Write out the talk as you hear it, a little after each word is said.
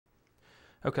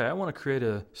Okay, I want to create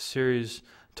a series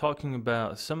talking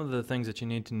about some of the things that you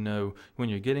need to know when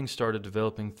you're getting started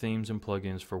developing themes and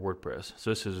plugins for WordPress.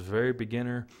 So this is very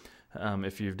beginner.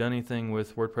 If you've done anything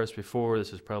with WordPress before,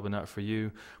 this is probably not for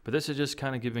you, but this is just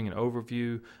kind of giving an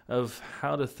overview of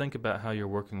how to think about how you're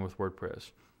working with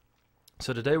WordPress.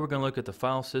 So today we're going to look at the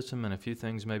file system and a few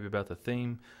things maybe about the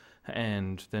theme,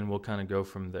 and then we'll kind of go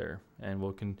from there, and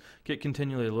we'll get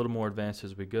continually a little more advanced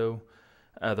as we go.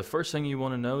 The first thing you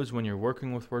want to know is when you're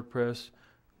working with WordPress,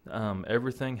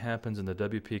 everything happens in the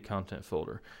WP content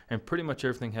folder, and pretty much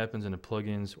everything happens in the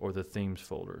plugins or the themes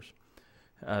folders,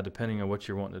 depending on what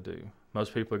you're wanting to do.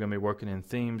 Most people are going to be working in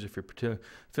themes. If you're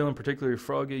feeling particularly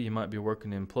froggy, you might be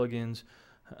working in plugins.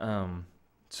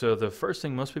 So the first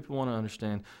thing most people want to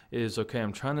understand is, okay,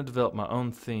 I'm trying to develop my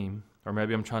own theme, or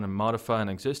maybe I'm trying to modify an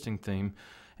existing theme,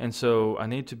 and so I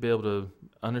need to be able to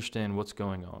understand what's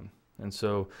going on. And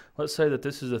so let's say that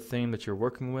this is a theme that you're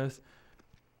working with.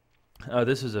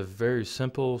 This is a very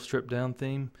simple stripped down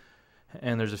theme,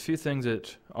 and there's a few things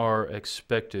that are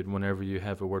expected whenever you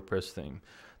have a WordPress theme.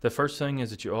 The first thing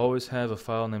is that you always have a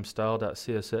file named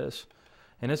style.css,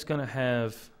 and it's going to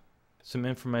have some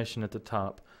information at the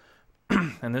top.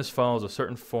 And this file is a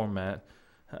certain format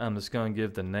that's going to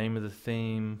give the name of the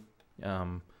theme,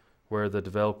 where the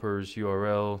developer's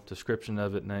URL, description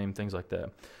of it, name, things like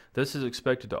that. This is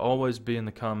expected to always be in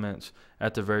the comments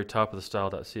at the very top of the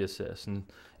style.css. And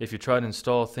if you try to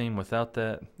install a theme without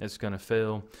that, it's going to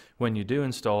fail. When you do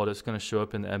install it, it's going to show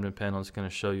up in the admin panel. It's going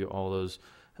to show you all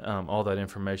that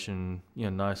information,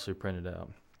 nicely printed out.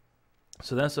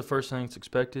 So that's the first thing that's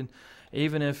expected.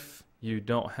 Even if you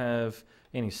don't have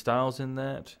any styles in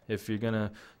that, if you're going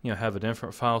to have a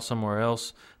different file somewhere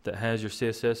else that has your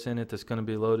CSS in it that's going to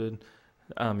be loaded,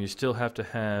 you still have to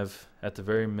have, at the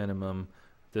very minimum,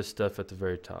 this stuff at the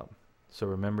very top. So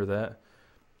remember that.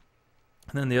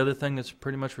 And then the other thing that's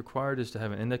pretty much required is to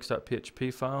have an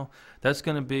index.php file. That's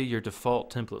going to be your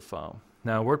default template file.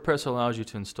 Now WordPress allows you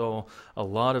to install a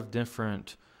lot of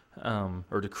different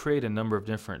or to create a number of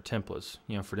different templates,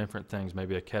 for different things,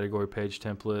 maybe a category page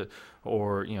template,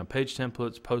 or page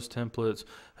templates, post templates.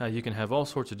 You can have all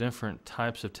sorts of different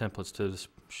types of templates to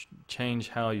change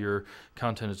how your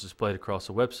content is displayed across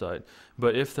the website.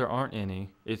 But if there aren't any,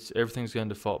 everything's going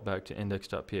to default back to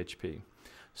index.php.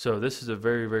 So this is a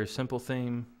very, very simple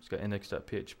theme. It's got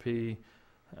index.php.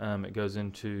 It goes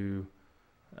into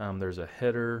there's a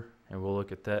header, and we'll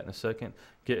look at that in a second.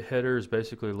 Get header is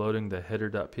basically loading the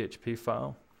header.php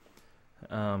file.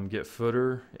 Get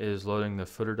footer is loading the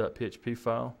footer.php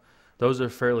file. Those are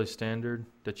fairly standard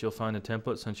that you'll find in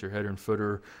templates, since your header and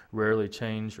footer rarely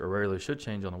change, or rarely should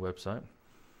change on a website.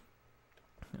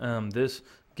 This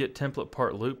get template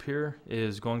part loop here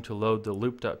is going to load the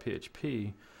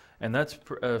loop.php, and that's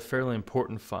a fairly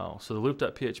important file. So the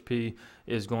loop.php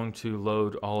is going to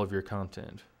load all of your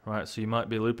content. Right, so you might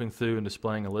be looping through and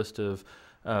displaying a list of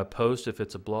posts if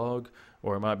it's a blog,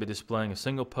 or it might be displaying a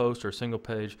single post or a single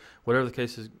page. Whatever the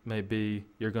case may be,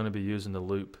 you're going to be using the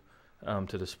loop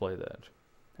to display that.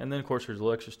 And then of course there's a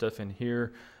little extra stuff in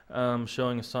here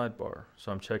showing a sidebar.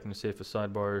 So I'm checking to see if a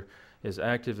sidebar is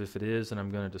active. If it is, then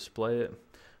I'm going to display it.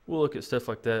 We'll look at stuff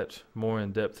like that more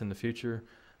in depth in the future,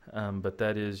 but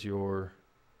that is your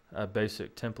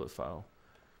basic template file.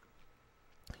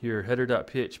 Your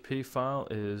header.php file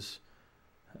is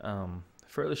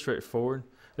fairly straightforward.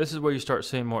 This is where you start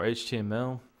seeing more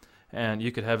HTML, and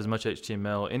you could have as much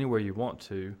HTML anywhere you want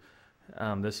to.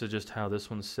 This is just how this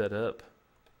one's set up,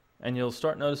 and you'll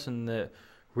start noticing that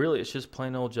really it's just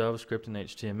plain old JavaScript and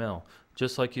HTML,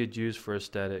 just like you'd use for a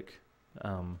static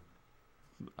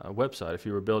website. If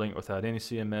you were building it without any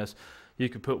CMS, you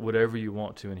could put whatever you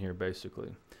want to in here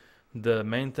basically. The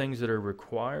main things that are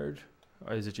required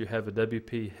is that you have a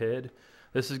WP head.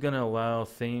 This is going to allow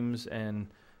themes and,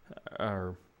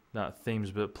 or not themes,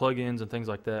 but plugins and things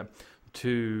like that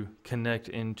to connect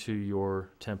into your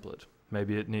template.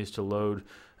 Maybe it needs to load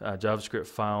JavaScript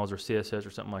files or CSS or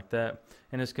something like that,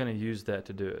 and it's going to use that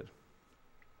to do it.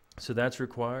 So that's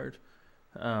required.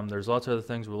 There's lots of other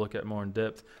things we'll look at more in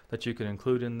depth that you can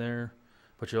include in there,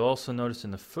 but you'll also notice in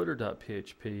the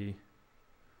footer.php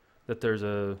that there's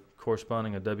a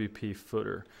corresponding a WP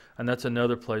footer, and that's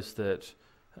another place that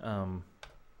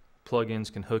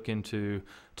plugins can hook into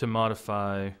to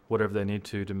modify whatever they need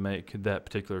to make that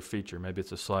particular feature. Maybe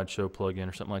it's a slideshow plugin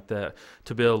or something like that,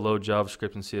 to be able to load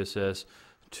JavaScript and CSS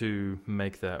to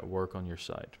make that work on your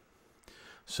site.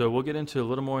 So we'll get into a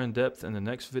little more in depth in the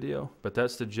next video, but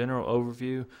that's the general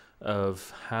overview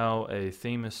of how a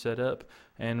theme is set up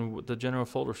and the general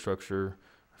folder structure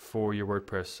for your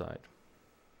WordPress site.